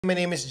My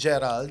name is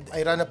Gerald.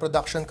 I run a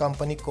production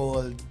company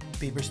called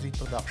Paper Street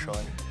Production.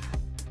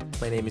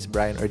 My name is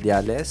Brian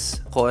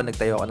Ordiales. Ako,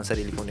 nagtayo ako ng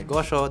sarili kong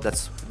negosyo.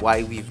 That's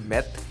why we've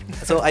met.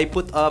 So, I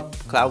put up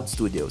Cloud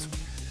Studios.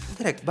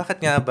 Direk,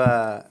 bakit nga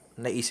ba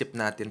naisip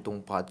natin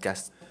tong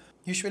podcast?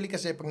 Usually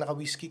kasi pag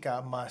naka-whiskey ka,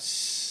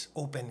 mas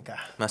open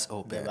ka. Mas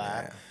open.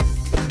 Diba? Yeah.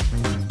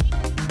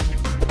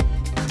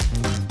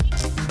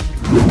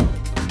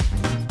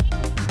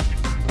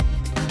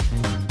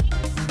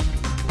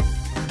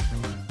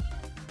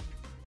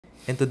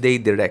 And today,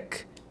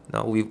 Direk,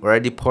 we've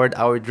already poured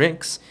our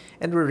drinks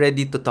and we're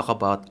ready to talk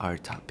about our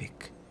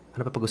topic.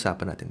 Ano pa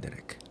pag-usapan natin,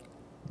 Direk?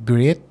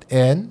 Grit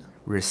and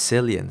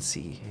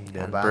resiliency.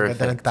 Diba? Ang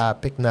ganda ng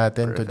topic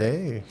natin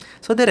today.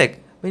 So,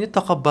 Direk, when you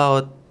talk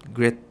about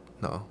grit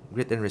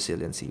and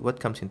resiliency, what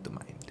comes into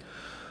mind?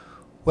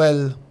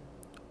 Well,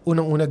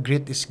 unang-una,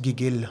 grit is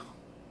gigil.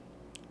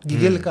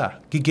 Gigil ka.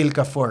 Gigil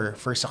ka for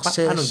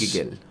success. Paano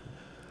gigil?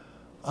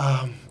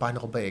 Paano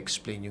ko ba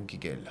i-explain yung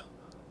gigil?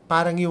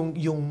 Parang yung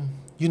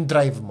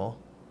drive mo.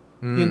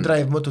 Yung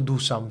drive mo to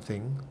do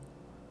something.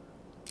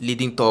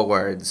 Leading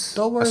towards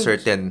a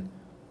certain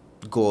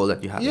goal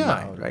that you have in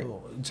mind, right?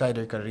 It's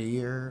either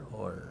career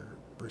or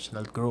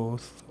personal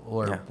growth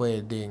or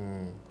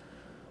pwedeng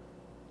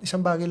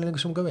isang bagay lang na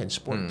gusto mong gawin.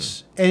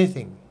 Sports.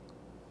 Anything.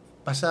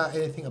 Basta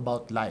anything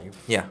about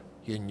life. Yeah.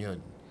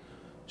 Yun.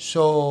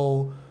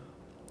 So,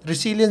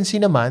 resiliency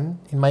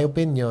naman, in my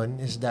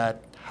opinion, is that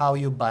how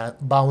you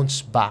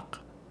bounce back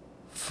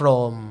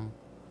from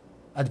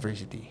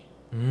adversity.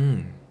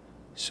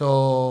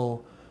 So,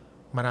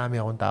 marami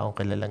akong taong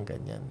kilalang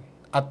ganyan.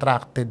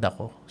 Attracted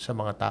ako sa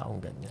mga taong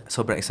ganyan.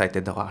 Sobrang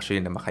excited ako actually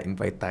na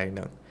maka-invite tayo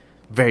ng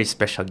very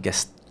special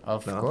guest.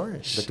 Of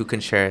course. That who can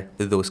share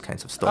those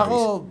kinds of stories.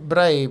 Ako,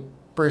 Bri,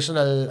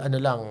 personal,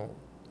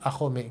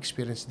 ako may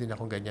experience din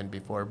akong ganyan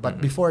before. But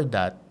before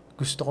that,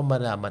 gusto ko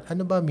malaman,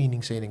 ano ba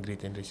meaning sa'yo ng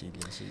grit and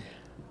resiliency?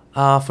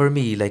 For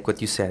me, like what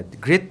you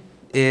said, grit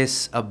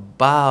is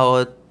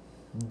about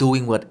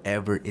doing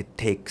whatever it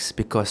takes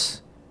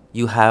because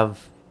you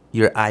have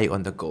your eye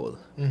on the goal.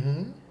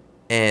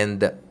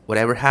 And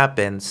whatever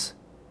happens,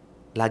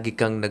 lagi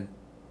kang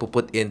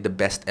nagpuput in the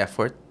best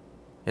effort,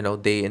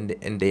 day in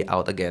and day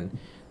out again,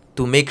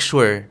 to make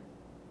sure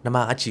na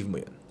ma-achieve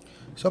mo yun.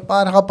 So,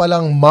 para ka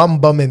palang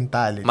Mamba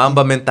mentality.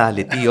 Mamba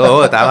mentality.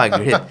 Oo, tama,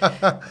 grit.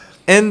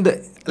 And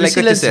like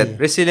what you said,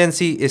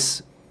 resiliency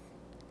is,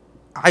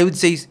 I would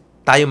say,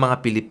 tayo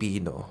mga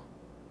Pilipino,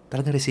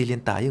 talagang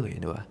resilient tayo di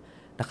ba?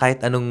 Na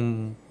kahit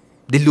anong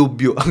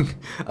dilubyo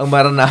ang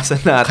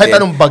maranasan natin. Kahit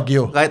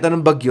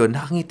anong bagyo,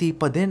 nakangiti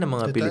pa din ang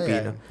mga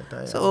Pilipino.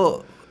 Totoo. So,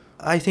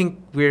 I think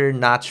we're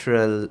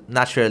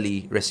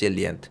naturally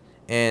resilient.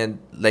 And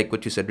like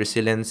what you said,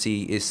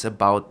 resiliency is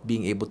about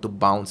being able to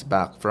bounce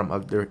back from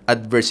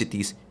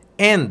adversities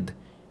and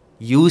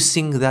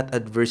using that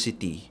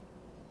adversity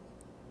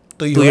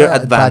to your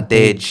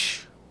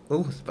advantage.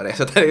 Oh,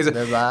 pareho talaga.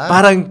 Diba?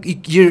 Parang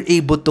you're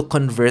able to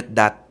convert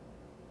that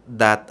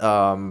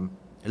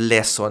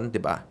lesson,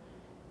 diba,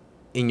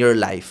 in your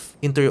life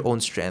into your own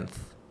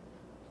strength,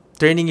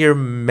 turning your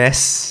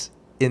mess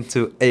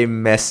into a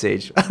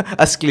message.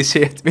 As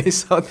cliche it may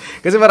sound,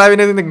 kasi marami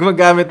na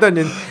nagmagamit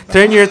doon.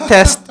 Turn your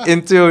test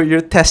into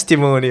your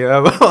testimony.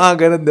 Mga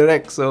ganun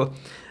direct. So,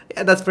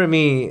 yeah, that's for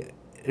me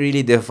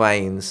really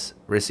defines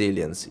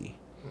resiliency.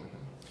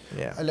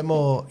 Yeah. Alam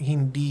mo,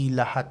 hindi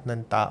lahat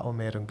ng tao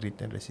merong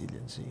grit and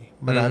resiliency.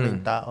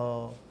 Maraming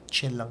tao,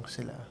 chill lang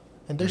sila.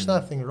 And there's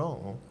nothing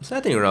wrong. There's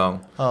nothing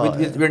wrong.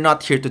 We're not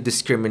here to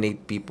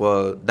discriminate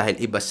people dahil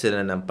iba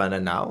sila ng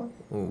pananaw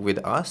with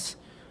us.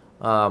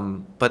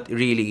 But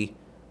really,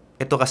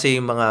 ito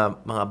kasi yung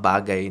mga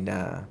bagay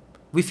na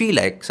we feel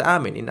like sa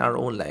amin in our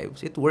own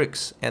lives, it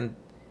works. And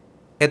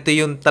ito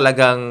yung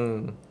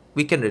talagang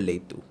we can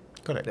relate to.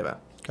 Correct. Diba?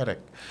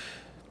 Correct.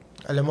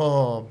 Alam mo,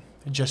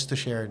 just to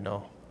share,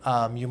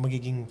 yung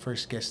magiging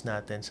first guest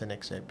natin sa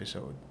next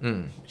episode,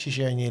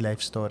 share niya yung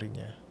life story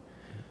niya.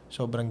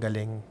 Sobrang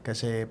galing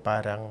kasi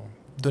parang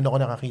doon ako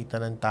nakakita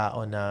ng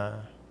tao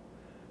na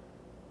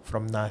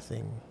from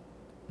nothing,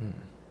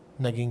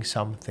 naging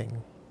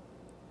something,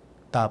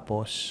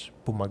 tapos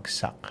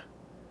bumagsak.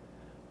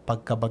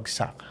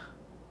 Pagkabagsak,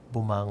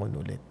 bumangon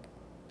ulit.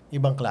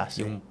 Ibang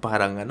klase. Yung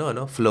parang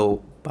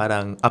flow,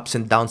 parang ups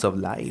and downs of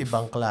life.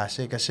 Ibang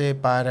klase kasi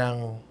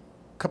parang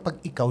kapag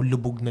ikaw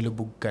lubog na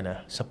lubog ka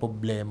na sa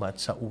problema at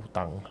sa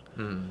utang,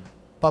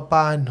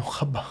 paano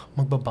ka ba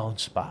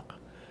magbabounce back?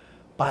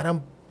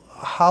 Parang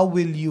how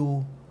will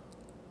you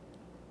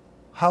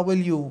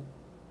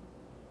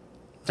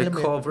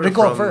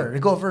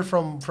recover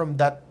from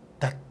that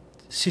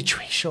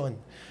situation?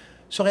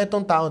 So kaya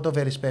itong tao to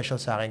very special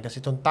sa akin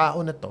kasi itong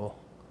tao na to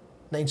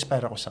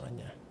na-inspire ako sa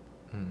kanya.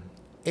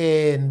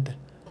 And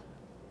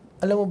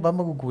alam mo ba,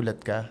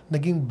 magugulat ka,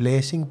 naging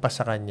blessing pa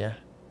sa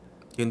kanya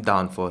yung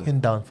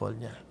downfall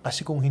niya.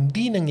 Kasi kung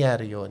hindi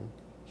nangyari yon,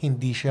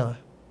 hindi siya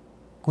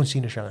kung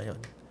sino siya ngayon.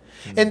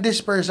 And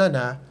this person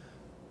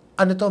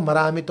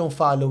marami tong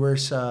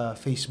followers sa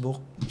Facebook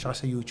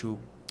tsaka sa YouTube.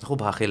 Ako,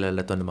 baka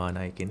kilala to ng mga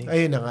nakikinig.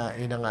 Ayun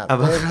na nga.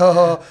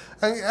 Pero,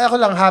 ako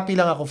lang, happy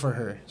lang ako for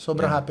her.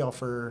 Sobrang happy ako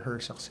for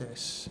her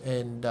success.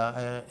 And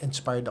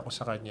inspired ako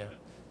sa kanya.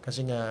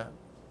 Kasi nga,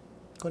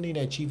 kung ano yung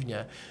na-achieve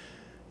niya.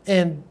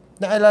 And,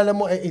 naalala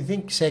mo, I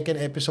think,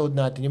 second episode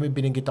natin, yung may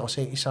binanggit ako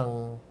sa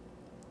isang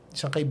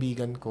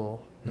kaibigan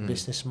ko, na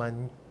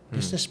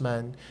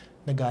businessman,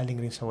 na galing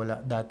rin sa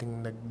wala,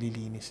 dating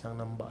naglilinis lang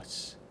ng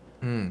bus.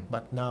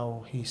 But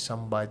now, he's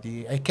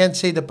somebody, I can't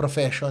say the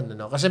profession,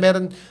 kasi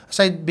meron,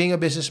 aside being a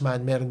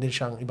businessman, meron din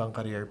siyang ibang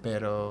career,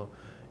 pero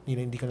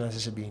hindi ko na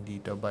nasasabihin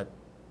dito, but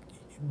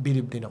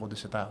believe din ako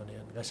doon sa tao na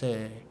yun.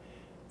 Kasi,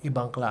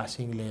 ibang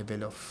klaseng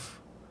level of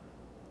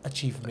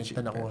achievement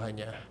na nakuha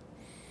niya.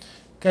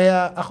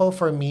 Kaya ako,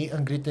 for me,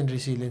 ang grit and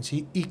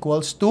resiliency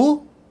equals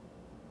to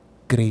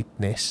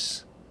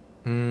greatness.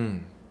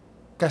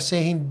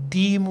 Kasi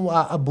hindi mo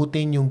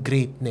aabutin yung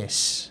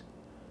greatness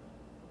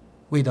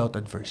without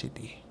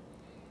adversity.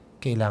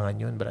 Kailangan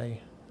yun, Bray.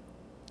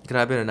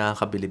 Grabe na,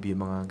 nakakabilib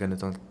yung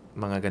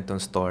mga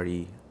ganitong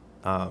story.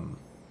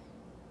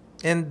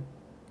 And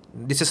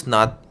this is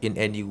not in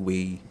any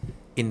way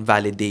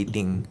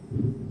invalidating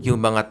yung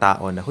mga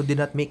tao na who did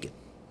not make it.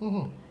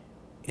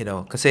 You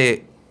know,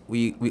 kasi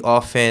we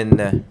often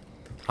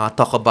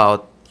talk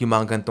about yung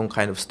mga ganitong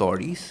kind of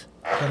stories.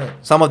 Correct.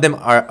 Some of them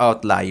are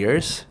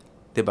outliers,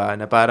 'di ba?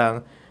 Na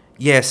parang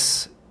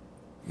yes,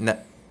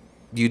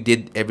 you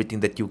did everything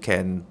that you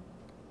can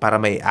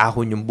para may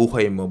ahon yung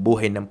buhay mo,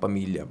 buhay ng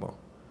pamilya mo.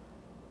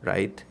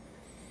 Right?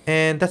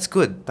 And that's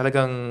good.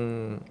 Talagang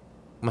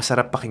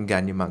masarap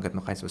pakinggan yung mga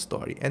ganitong kinds of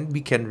story. And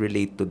we can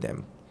relate to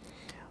them.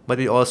 But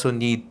we also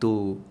need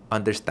to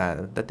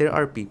understand that there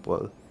are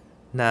people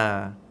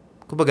na,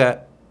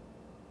 kumbaga,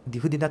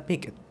 who did not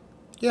make it.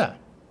 Yeah.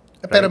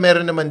 Right? Pero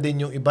meron naman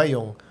din yung iba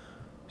yung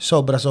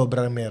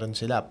sobra-sobra meron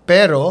sila.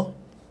 Pero,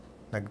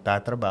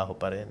 nagtatrabaho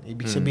pa rin.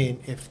 Ibig sabihin,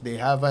 if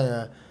they have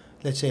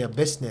let's say, a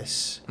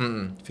business,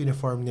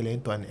 finiform nila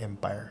into an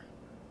empire.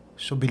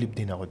 So, believe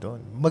din ako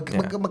doon.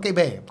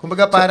 Magkaiba eh.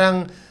 Kumbaga,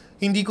 parang,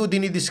 hindi ko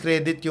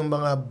dinidiscredit yung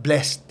mga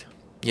blessed.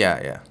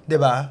 Yeah.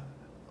 Diba?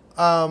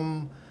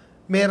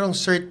 Merong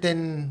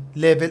certain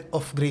level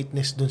of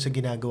greatness doon sa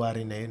ginagawa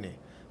rin na yun eh.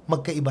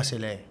 Magkaiba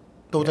sila eh.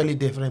 Totally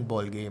different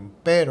ball game.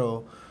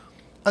 Pero,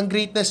 ang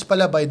greatness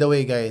pala, by the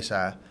way, guys,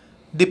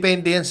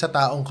 depende yan sa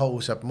taong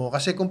kausap mo.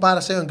 Kasi kung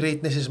para sa'yo, ang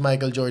greatness is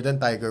Michael Jordan,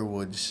 Tiger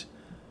Woods,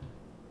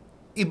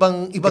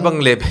 ibang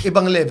level.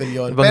 Ibang level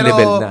yun. Ibang Pero,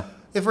 level na.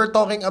 if we're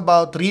talking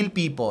about real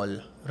people,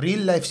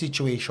 real life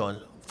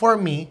situation, for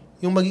me,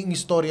 yung magiging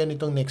istorya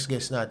nitong next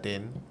guest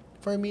natin,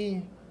 for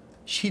me,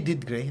 she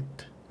did great.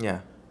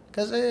 Yeah.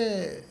 Kasi,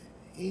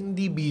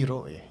 hindi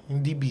biro eh.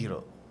 Hindi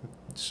biro.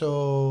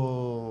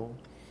 So,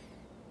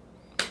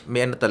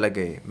 may ano talaga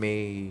eh. May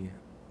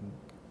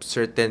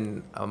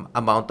certain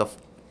amount of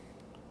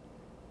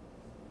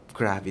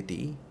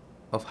gravity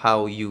of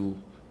how you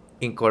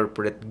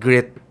incorporate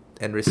grit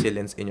and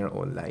resilience in your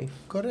own life.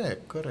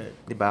 Correct.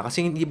 Diba?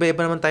 Kasi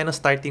iba-iba naman tayo ng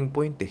starting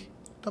point eh.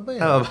 Tama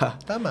yan.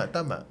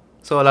 Tama.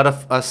 So a lot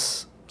of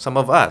us, some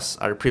of us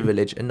are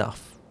privileged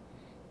enough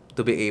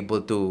to be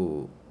able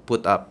to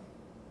put up,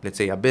 let's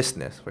say, a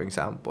business, for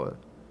example.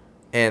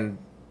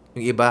 And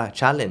yung iba,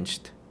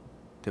 challenged.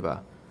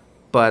 Diba?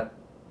 But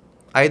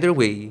either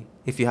way,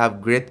 if you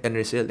have grit and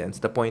resilience,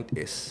 the point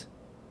is,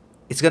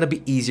 it's gonna be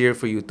easier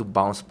for you to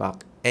bounce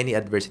back any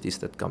adversities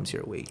that comes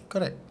your way.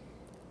 Correct.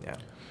 Yeah.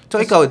 So,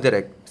 ikaw,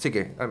 direct.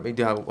 Sige,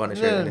 do you want to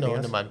share anything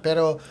else? Naman.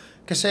 Pero,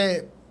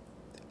 kasi,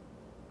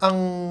 ang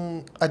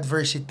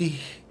adversity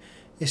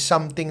is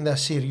something na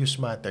serious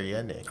matter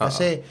yan eh.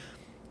 Kasi,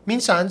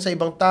 minsan, sa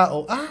ibang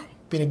tao,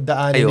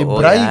 pinagdaanan ni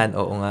Bray.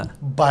 Oo nga.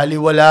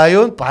 Baliwala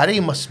yun. Pare,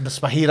 mas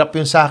mahirap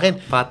yun sa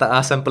akin.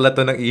 Pataasan pala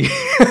to ng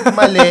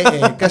Mali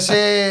eh. Kasi,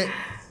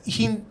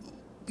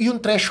 yung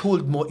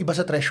threshold mo, iba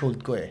sa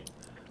threshold ko eh.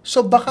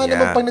 So, baka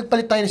naman pag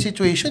nagpalit tayo ng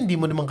situation, hindi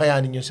mo naman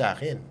kayanin yun sa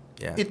akin.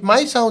 Yeah. It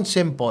might sound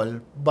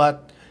simple,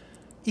 but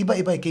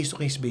iba-iba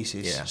case-to-case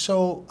basis. Yeah.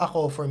 So,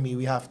 for me,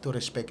 we have to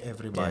respect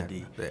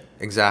everybody. Yeah.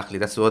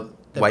 Exactly. That's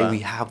why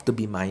we have to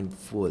be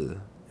mindful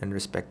and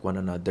respect one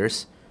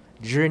another's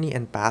journey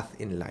and path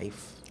in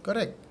life.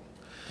 Correct.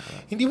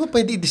 Hindi mo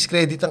pwede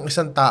i-discredit ang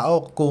isang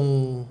tao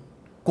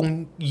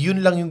kung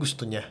yun lang yung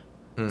gusto niya.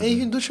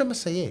 Yun doon siya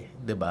masaya eh.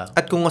 Diba?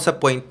 At kung sa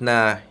point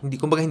na,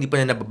 hindi pa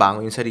niya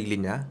nababango yung sarili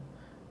niya,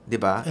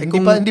 diba?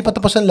 Hindi pa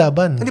tapos ang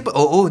laban. Hindi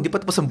pa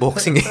tapos ang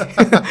boxing eh.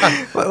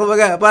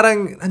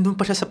 Parang, andun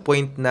pa siya sa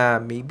point na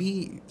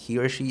maybe he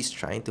or she is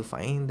trying to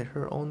find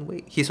her own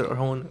way.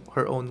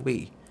 Her own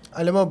way.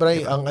 Alam mo,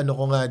 Bray, ang ano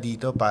ko nga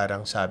dito,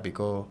 parang sabi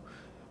ko,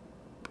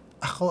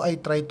 I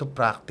try to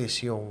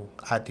practice yung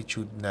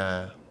attitude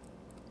na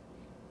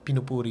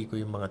pinupuri ko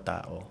yung mga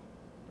tao.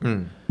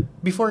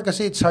 Before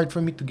kasi, it's hard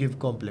for me to give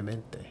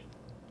compliment eh.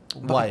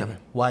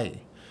 Why?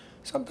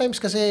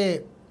 Sometimes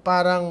kasi,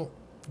 parang,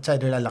 it's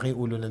either lalaki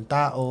ulo ng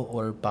tao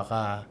or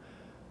baka,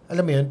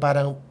 alam mo yun,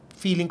 parang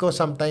feeling ko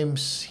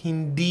sometimes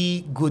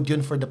hindi good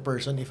yun for the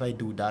person if I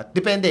do that.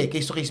 Depende,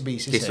 case-to-case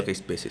basis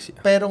Case-to-case basis,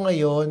 yeah. Pero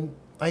ngayon,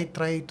 I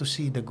try to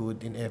see the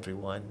good in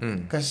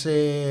everyone.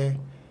 Kasi,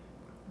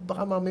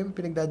 baka mamaya may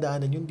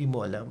pinagdadaanan yun, di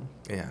mo alam.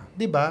 Yeah.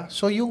 Diba?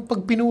 So, yung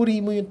pag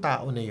pinuri mo yung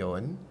tao na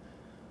yon,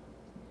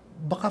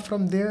 baka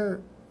from there,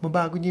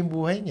 mabago niya yung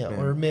buhay niya.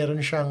 Or meron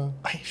siyang,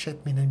 ay,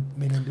 shit, may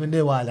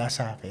naniwala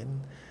sa akin.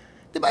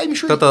 Diba? I'm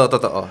sure,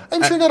 Totoo.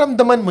 I'm sure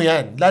naramdaman mo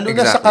yan. Lalo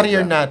na sa Exactly,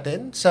 career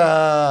natin,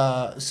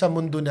 sa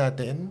mundo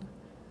natin.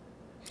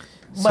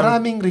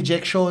 Maraming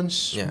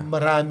rejections,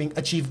 maraming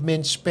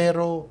achievements,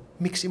 pero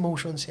mixed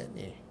emotions yan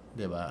eh.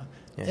 Diba?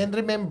 Yeah. And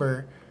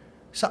remember,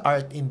 sa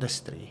art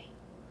industry,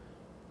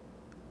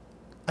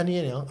 ano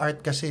yan, yung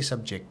art kasi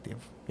subjective.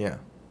 Yeah.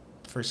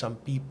 For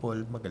some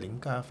people, magaling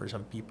ka. For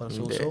some people,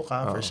 so-so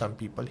ka. For some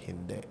people,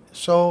 hindi.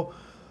 So,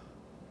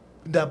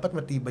 dapat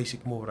matibay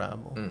sikmura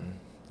mo.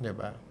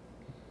 Diba?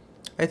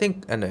 I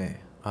think,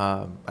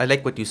 I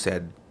like what you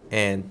said.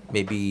 And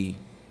maybe,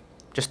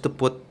 just to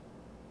put,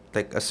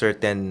 like, a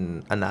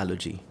certain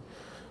analogy.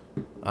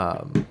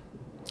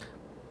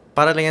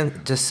 Para lang yan,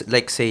 just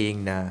like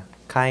saying na,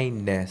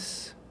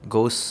 kindness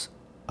goes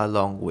a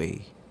long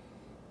way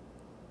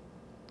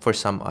for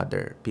some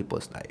other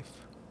people's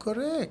life.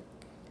 Correct.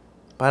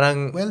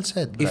 Parang well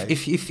said, right?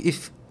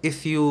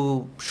 If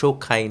you show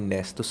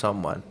kindness to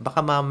someone,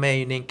 baka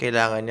mamaya yun yung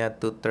kailangan niya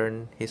to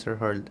turn his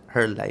or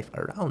her life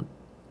around.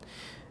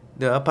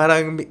 Diba?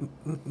 Parang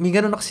may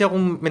ganun na kasi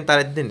akong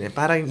mentality din eh.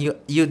 Parang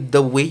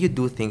the way you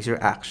do things,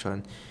 your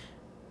action,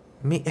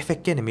 may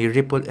effect yan eh. May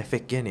ripple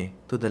effect yan eh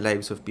to the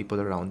lives of people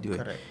around you.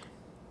 Correct.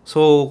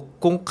 So,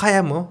 kung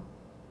kaya mo,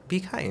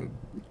 be kind.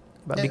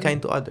 Be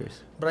kind to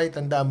others. Bright,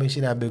 tanda mo yung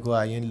sinabi ko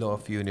yung law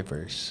of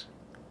universe.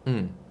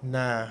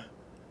 Na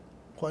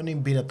kung ano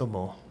yung binato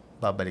mo,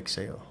 babalik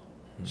sa'yo.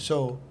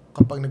 So,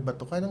 kapag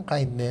nagbato ka ng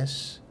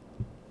kindness,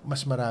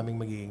 mas maraming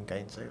magiging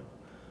kind sa'yo.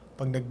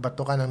 Pag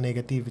nagbato ka ng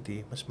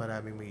negativity, mas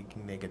maraming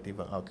magiging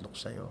negative ang outlook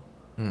sa'yo.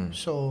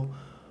 So,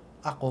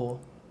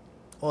 ako,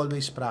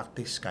 always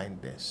practice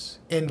kindness.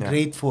 And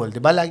grateful.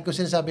 Diba? Lagi ko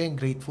sinasabi yung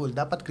grateful.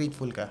 Dapat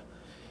grateful ka.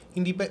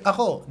 Hindi pa,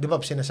 ako, diba,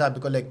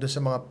 sinasabi ko like doon sa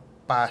mga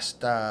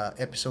past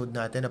episode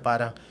natin na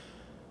parang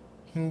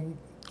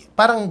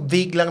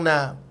vague lang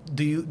na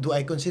do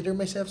I consider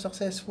myself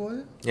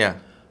successful? Yeah.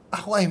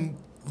 Ako, I'm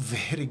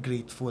very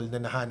grateful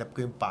na nahanap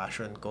ko yung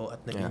passion ko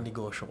at naging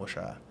negosyo ko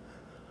siya.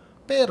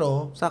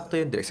 Pero sakto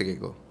yun, Direk. Sige,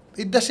 go.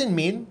 It doesn't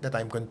mean that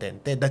I'm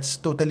contented. That's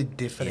totally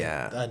different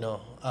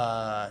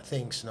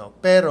things, no?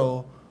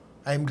 Pero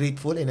I'm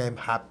grateful and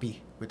I'm happy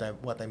with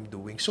what I'm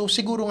doing. So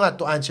siguro nga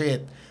to answer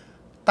it,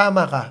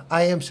 tama ka,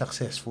 I am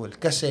successful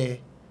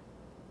kasi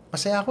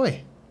masaya ako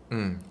eh.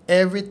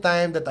 Every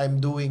time that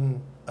I'm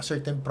doing a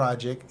certain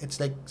project, it's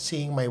like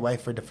seeing my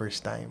wife for the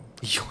first time.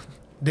 Yun.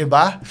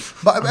 Diba?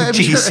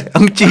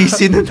 Ang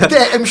cheesy na. Hindi,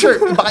 I'm sure,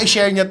 baka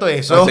i-share niya to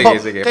eh. So,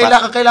 sige.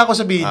 Kailangan ko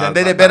sabihin yan.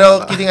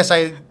 Pero kidding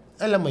aside,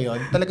 alam mo yon,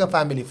 talagang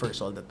family first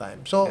all the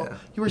time. So,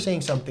 you were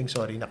saying something,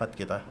 sorry, nakat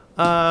kita.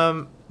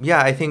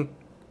 I think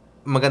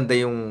maganda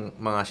yung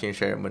mga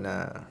sinishare mo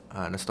na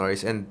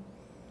stories, and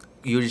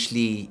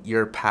usually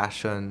your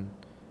passion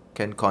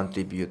can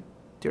contribute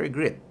to your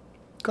grit.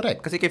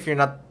 Correct. Kasi if you're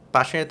not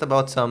passionate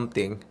about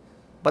something,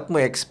 ba't mo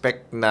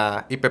expect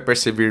na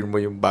ipe-persevere mo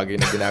yung bagay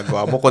na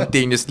ginagawa mo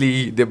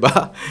continuously, di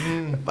ba?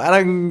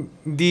 Parang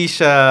hindi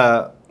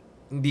siya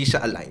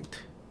aligned.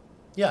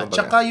 Yeah,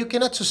 tsaka you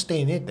cannot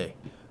sustain it eh.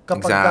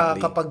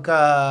 Kapag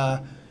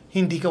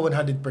hindi ka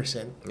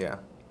 100%. Yeah.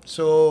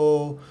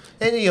 So,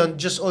 and yun,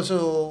 just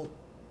also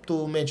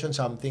to mention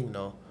something,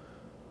 no?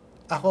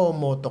 Ako,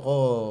 motto ko,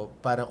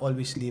 parang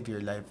always live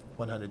your life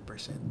 100%.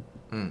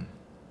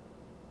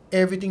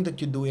 Everything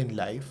that you do in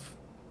life,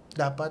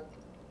 dapat,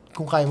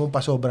 kung kaya mong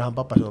pasobrahan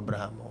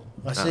mo.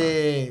 Kasi,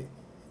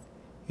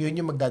 yun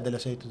yung magdadala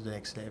sa'yo to the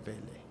next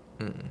level eh.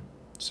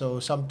 So,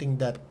 something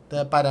that,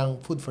 parang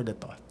food for the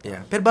thought.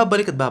 Yeah. Pero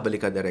babalik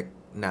ka, Direk,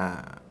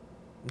 na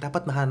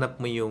dapat mahanap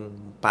mo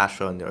yung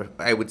passion, or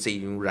I would say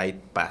yung right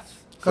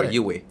path for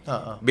you eh.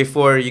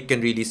 Before you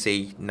can really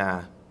say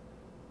na,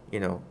 you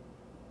know,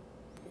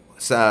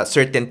 sa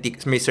certainty,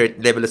 may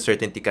level of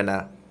certainty ka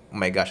na, oh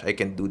my gosh, I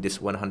can do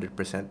this 100%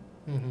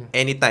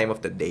 any time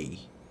of the day.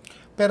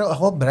 Pero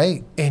ako,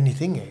 Bray,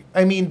 anything eh.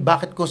 I mean,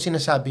 bakit ko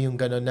sinasabi yung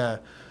gano'n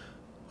na,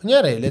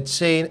 kunyari, let's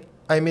say,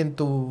 I'm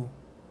into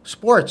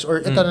sports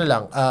or ito na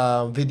lang,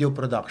 video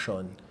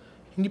production.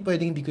 Hindi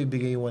pwedeng hindi ko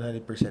ibigay yung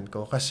 100%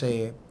 ko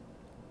kasi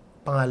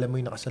pangalan mo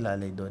yung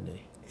nakasalalay doon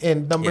eh.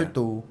 And number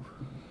two,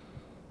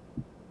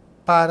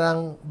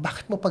 parang,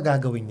 bakit mo pa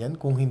gagawin yan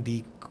kung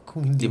hindi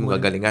mo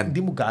gagalingan.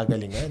 Hindi mo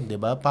gagalingan, 'di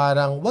ba?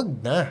 Parang wag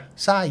na,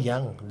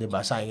 sayang, 'di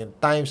ba? Sayang yung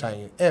time,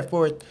 sayang yung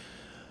effort.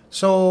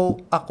 So,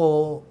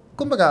 ako,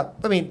 kumbaga,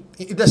 I mean,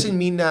 it doesn't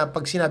mean na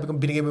pag sinabi kong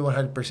binigay mo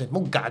 100%,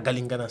 mo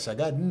gagaling ka na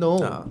sagad.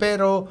 No.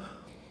 Pero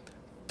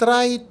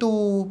try to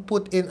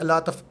put in a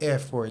lot of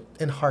effort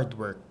and hard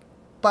work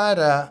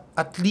para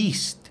at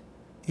least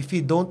if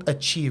you don't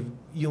achieve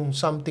yung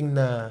something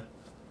na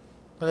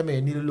alam mo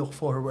yun, nilook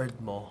forward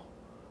mo,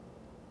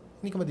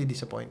 hindi ka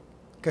madi-disappoint.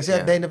 Kasi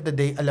at the end of the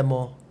day, alam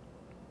mo,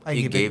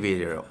 you gave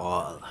it your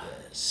all.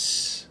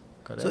 Yes.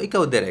 Correct. So,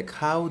 ikaw, Derek,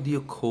 how do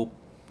you cope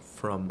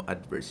from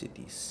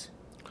adversities?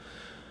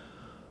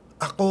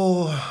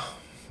 Ako,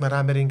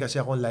 marami rin kasi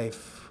akong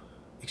life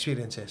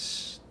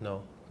experiences,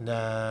 no?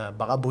 Na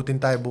baka butin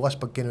tayo bukas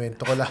pag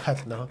kinuwento ko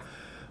lahat, no?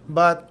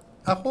 But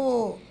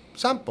ako,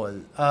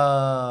 sample,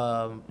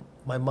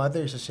 my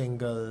mother is a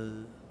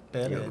single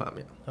parent. Your mom,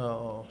 yeah.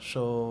 Oo.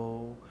 So,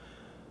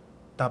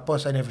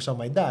 tapos I never saw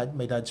my dad.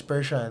 My dad's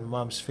Persian,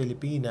 mom's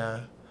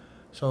Filipina.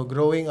 So,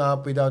 growing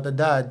up without a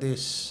dad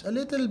is a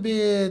little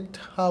bit,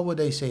 how would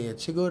I say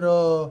it?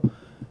 Siguro,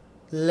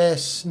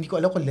 hindi ko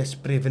alam kung less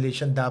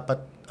privilege ang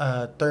dapat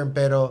term,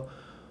 pero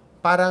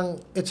parang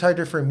it's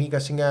harder for me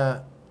kasi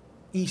nga,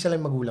 isa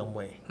lang magulang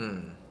mo eh.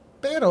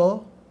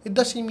 Pero, it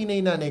doesn't mean na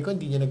yung nanay ko,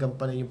 hindi niya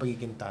nagampanan yung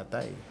pagiging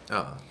tatay.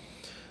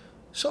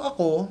 So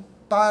ako,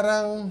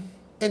 parang,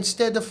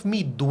 instead of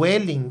me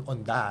dwelling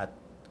on that,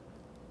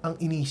 ang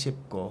inisip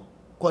ko,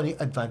 kung ano yung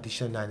advantage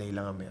na nanay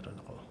lang ang meron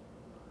ako.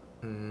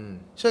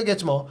 So,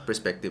 gets mo?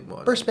 Perspective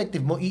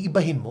mo,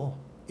 iibahin mo.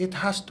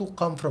 It has to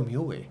come from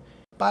you eh.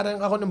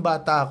 Parang ako nung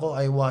bata ako,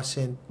 I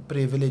wasn't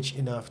privileged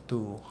enough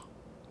to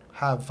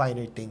have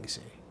finer things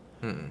eh.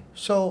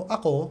 So,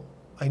 ako,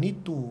 I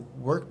need to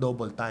work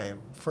double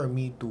time for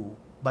me to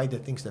buy the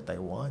things that I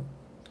want.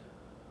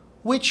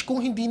 Which,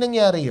 kung hindi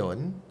nangyari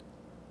yon,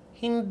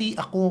 hindi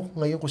ako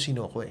ngayon kung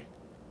sino ako eh.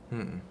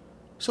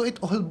 So, it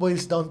all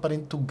boils down pa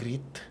rin to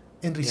grit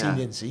and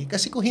resiliency. Yeah.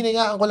 Kasi kung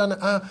hinayaan ko lang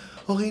na,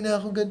 okay na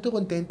ako ganito,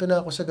 kontento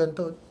na ako sa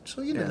ganito.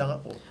 So, yun na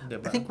lang ako.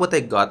 Diba? I think what I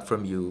got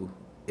from you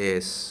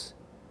is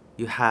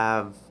you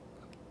have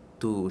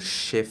to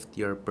shift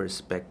your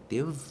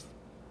perspective.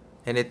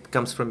 And it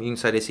comes from yung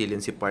sa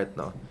resiliency part,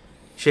 no?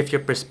 Shift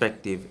your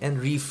perspective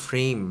and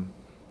reframe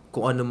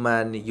kung ano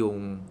man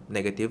yung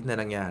negative na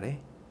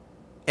nangyari.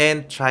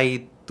 And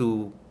try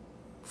to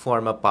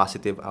form a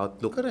positive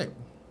outlook. Correct.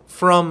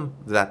 From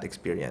that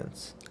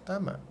experience.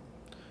 Tama.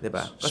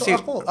 Diba? Kasi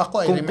so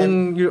ako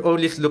kung you're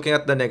always looking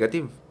at the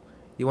negative,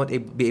 you won't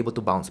be able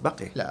to bounce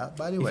back eh.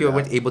 Baliwala. If you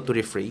weren't able to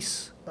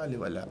rephrase.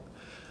 Baliwala.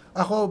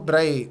 Ako,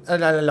 Bray,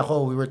 alala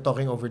ko, we were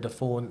talking over the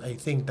phone. I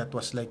think that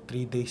was like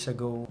 3 days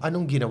ago.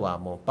 Anong ginawa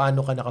mo?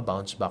 Paano ka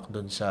naka-bounce back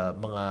dun sa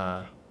mga,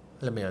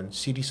 alam mo yun,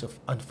 series of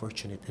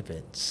unfortunate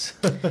events?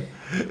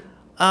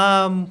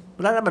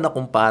 Wala naman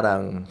akong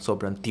parang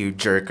sobrang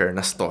tearjerker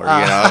na story.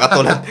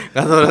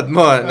 Katulad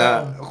mo,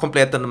 na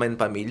kompleto naman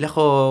yung pamilya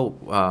ko.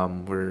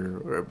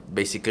 We're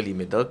basically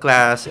middle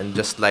class, and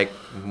just like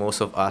most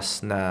of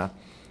us na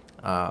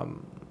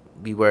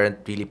we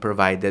weren't really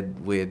provided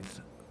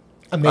with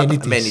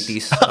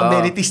amenities.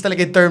 Amenities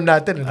talaga yung term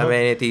natin. No?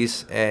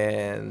 Amenities,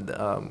 and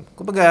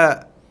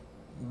kumbaga,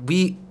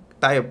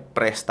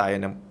 press tayo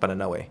ng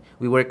pananaw eh.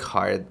 We work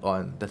hard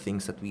on the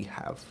things that we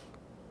have.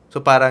 So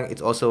parang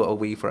it's also a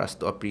way for us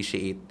to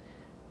appreciate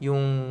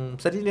yung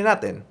sarili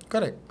natin.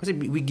 Correct. Kasi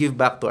we give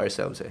back to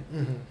ourselves eh.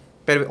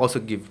 Pero we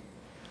also give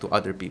to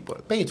other people.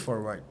 Pay it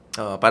forward.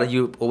 Parang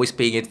you always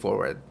paying it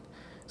forward.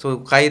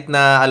 So kahit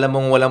na alam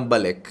mong walang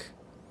balik,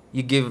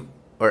 you give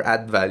or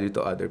add value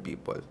to other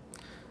people.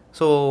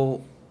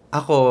 So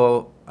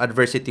ako,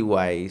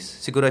 adversity-wise,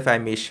 siguro if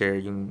I may share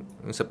yung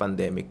sa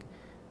pandemic,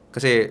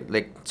 kasi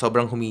like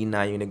sobrang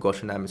humina yung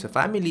negosyo namin sa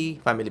family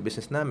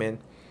business namin.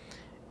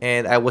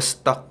 And I was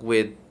stuck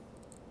with,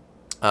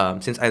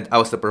 since I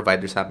was the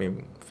provider sa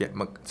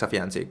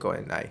fiancé ko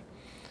and I.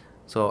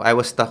 So, I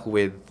was stuck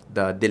with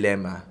the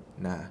dilemma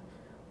na,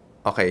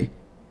 okay,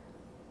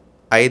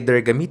 either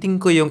gamitin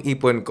ko yung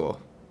ipon ko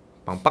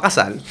pang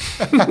pakasal,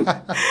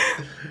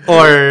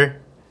 or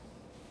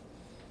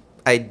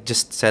I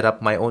just set up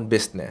my own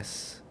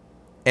business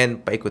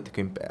and paikuti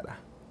ko yung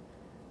pera.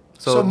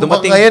 So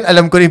ngayon,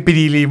 alam ko rin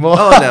pinili mo.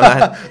 Oo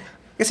naman.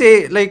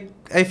 Kasi, like,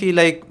 I feel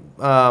like,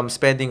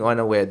 spending on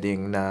a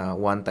wedding na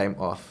one time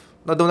off.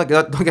 No, don't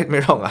get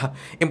me wrong,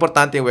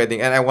 importante yung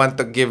wedding, and I want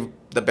to give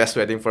the best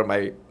wedding for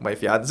my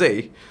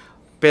fiancé.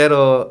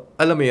 Pero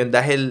alam mo yun,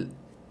 dahil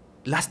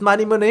last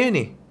money mo na yun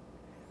eh.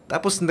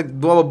 Tapos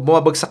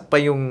bumabagsak pa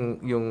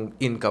yung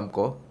income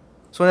ko.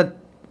 So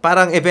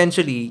parang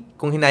eventually,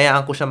 kung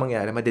hinayaan ko siya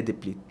mangyari,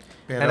 made-deplete.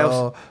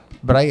 Pero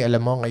Bray, alam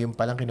mo, ngayon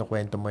palang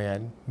kinukwento mo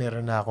yan,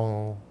 meron na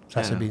akong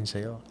sasabihin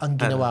sa'yo. Ang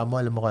ginawa mo,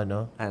 alam mo ka,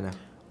 no?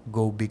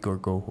 Go big or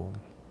go home.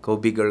 Go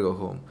big or go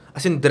home.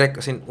 As in,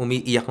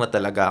 umiiyak na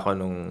talaga ako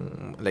nung,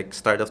 like,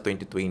 start of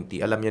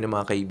 2020. Alam niyo ng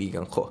mga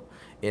kaibigan ko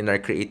in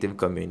our creative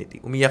community.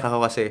 Umiiyak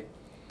ako kasi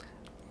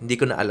hindi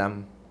ko na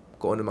alam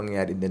kung ano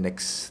mangyayari in the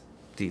next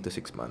 3 to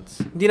 6 months.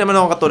 Hindi naman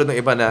ako katulad ng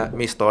iba na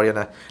may storya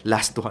na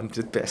last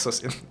 200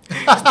 pesos in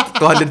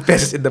 200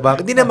 pesos in the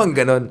bank. Hindi naman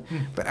ganun.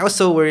 But I was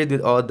so worried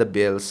with all the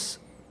bills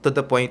to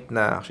the point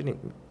na, actually,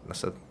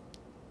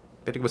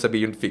 pwede ko ba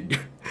sabihin yung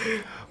figure?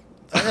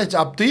 It's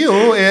up to you.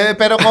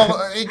 Pero kung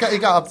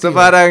ika up to so you.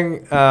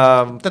 Parang,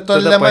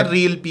 Totoo naman,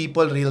 real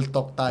people, real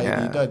talk tayo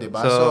dito, di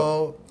ba?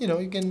 So, you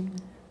know, you can...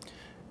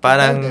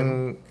 Parang,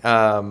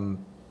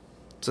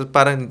 so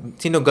parang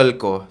sinugal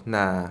ko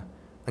na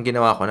ang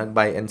ginawa ko,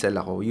 nag-buy and sell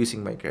ako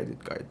using my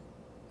credit card.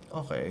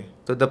 Okay.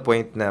 To the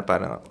point na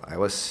parang I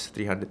was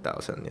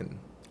 300,000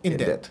 in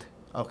debt.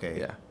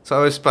 Okay. Yeah. So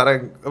I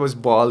was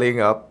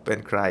balling up and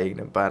crying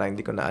na parang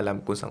hindi ko na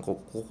alam kung saan ko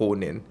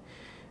kukunin.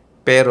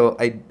 Pero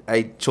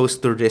I chose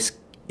to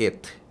risk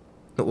it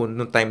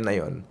noong time na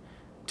yon,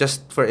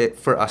 just for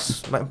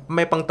us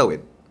may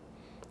pangtawid.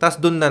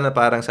 Tapos doon na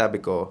parang sabi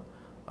ko,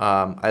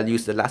 I'll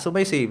use the last of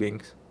my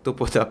savings to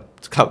put up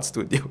cloud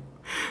studio.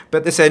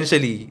 But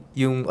essentially,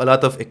 a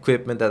lot of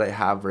equipment that I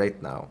have right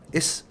now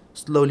is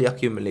slowly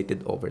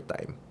accumulated over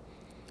time.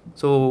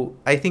 So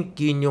I think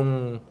yun yung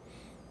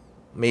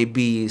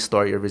maybe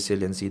story of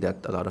resiliency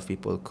that a lot of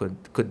people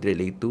could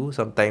relate to.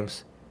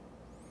 Sometimes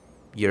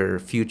your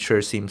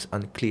future seems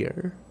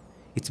unclear.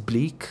 It's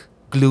bleak,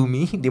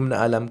 gloomy. Hindi mo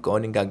na alam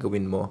kung anong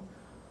gagawin mo.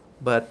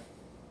 But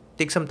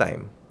take some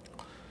time.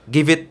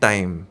 Give it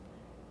time.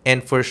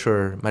 And for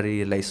sure,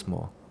 marirealize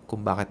mo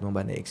kung bakit mo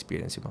ba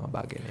na-experience yung mga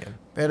bagay na yan.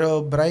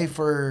 Pero, Bri,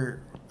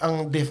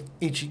 ang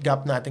age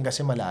gap natin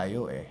kasi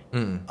malayo eh.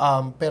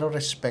 Pero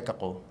respect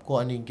ako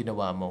kung ano yung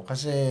ginawa mo.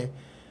 Kasi,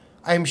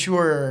 I'm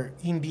sure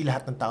hindi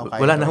lahat ng tao kaya.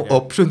 Wala nang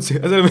options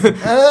eh.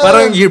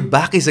 Parang your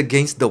back is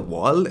against the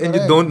wall and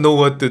you don't know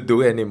what to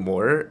do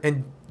anymore.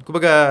 And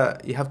kumbaga,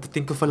 you have to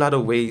think of a lot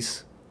of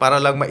ways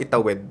para lang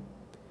maitawid.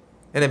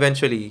 And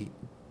eventually,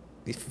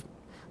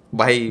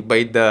 by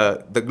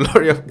the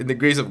glory of the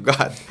grace of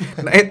God,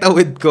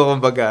 naitawid ko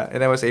kumbaga,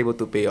 and I was able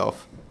to pay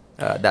off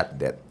that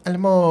debt.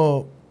 Alam mo,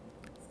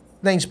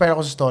 na-inspire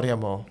ako sa storya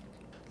mo.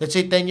 Let's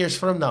say 10 years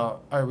from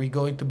now, are we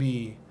going to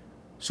be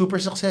super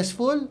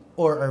successful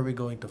or are we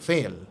going to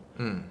fail?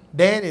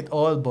 Then it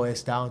all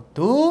boils down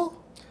to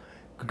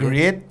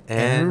grit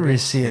and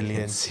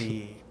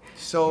resiliency.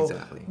 So,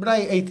 exactly.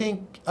 Bri, I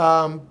think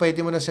pwede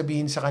mo na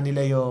sabihin sa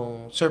kanila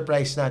yung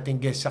surprise nating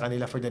guest sa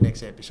kanila for the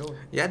next episode.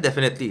 Yeah,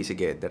 definitely.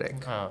 Sige,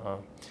 direct.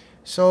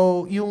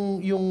 So,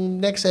 yung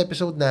next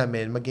episode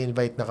namin,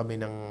 mag-invite na kami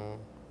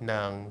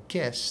ng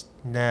guest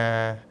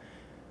na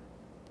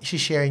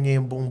i-share niya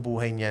yung buong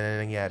buhay niya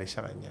na nangyari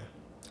sa kanya.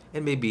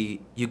 And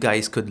maybe you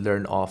guys could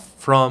learn off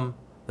from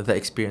the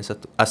experience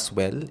as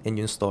well in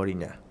yung story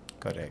niya.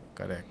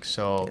 Correct.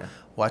 So,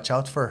 watch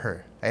out for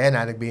her. Ayan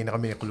nagbigay na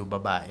kami ng clue,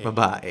 babae.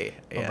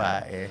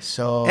 Babae.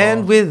 So,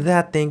 and with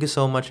that, thank you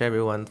so much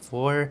everyone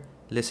for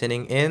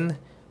listening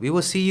in. We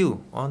will see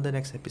you on the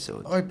next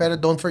episode. Okay, pero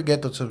don't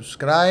forget to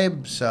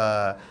subscribe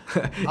sa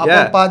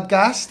Apple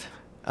Podcast.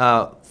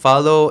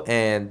 Follow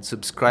and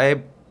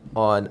subscribe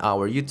on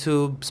our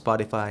YouTube,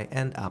 Spotify,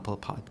 and Apple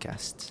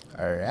Podcasts.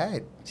 All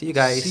right. See you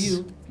guys. See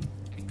you.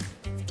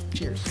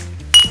 Cheers.